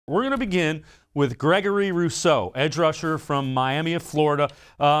We're going to begin with Gregory Rousseau, edge rusher from Miami of Florida.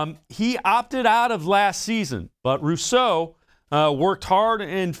 He opted out of last season, but Rousseau worked hard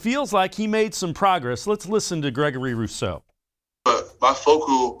and feels like he made some progress. Let's listen to Gregory Rousseau. But my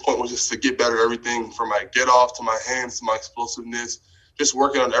focal point was just to get better at everything, from my get off to my hands to my explosiveness, just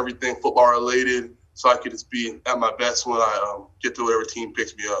working on everything football related so I could just be at my best when I get to whatever team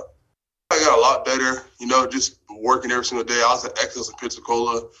picks me up. I got a lot better, just working every single day. I was at excellence in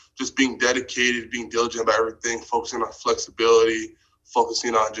Pensacola, just being dedicated, being diligent about everything, focusing on flexibility,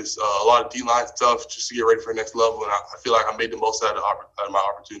 focusing on just a lot of D-line stuff just to get ready for the next level. And I feel like I made the most out of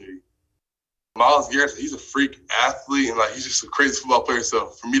my opportunity. Myles Garrett, he's a freak athlete, and he's just a crazy football player. So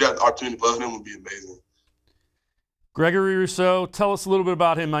for me, that opportunity to play with him would be amazing. Gregory Rousseau, tell us a little bit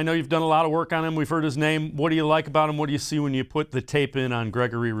about him. I know you've done a lot of work on him. We've heard his name. What do you like about him? What do you see when you put the tape in on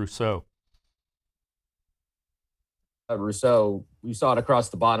Gregory Rousseau? Rousseau, you saw it across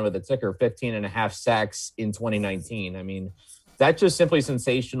the bottom of the ticker, 15.5 sacks in 2019. I mean, that's just simply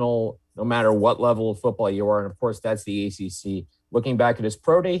sensational no matter what level of football you are. And, of course, that's the ACC. Looking back at his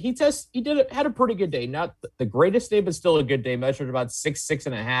pro day, he had a pretty good day. Not the greatest day, but still a good day. Measured about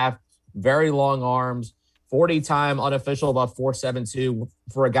 6'6.5", very long arms. 40 time unofficial, about 4.72.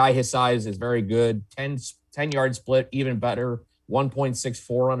 For a guy his size is very good. 10-yard split, even better.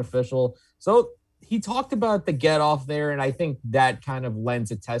 1.64 unofficial. So he talked about the get off there, and I think that kind of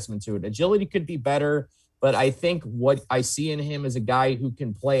lends a testament to it. Agility could be better, but I think what I see in him is a guy who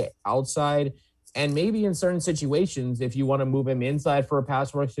can play outside, and maybe in certain situations, if you want to move him inside for a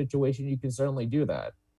pass rush situation, you can certainly do that.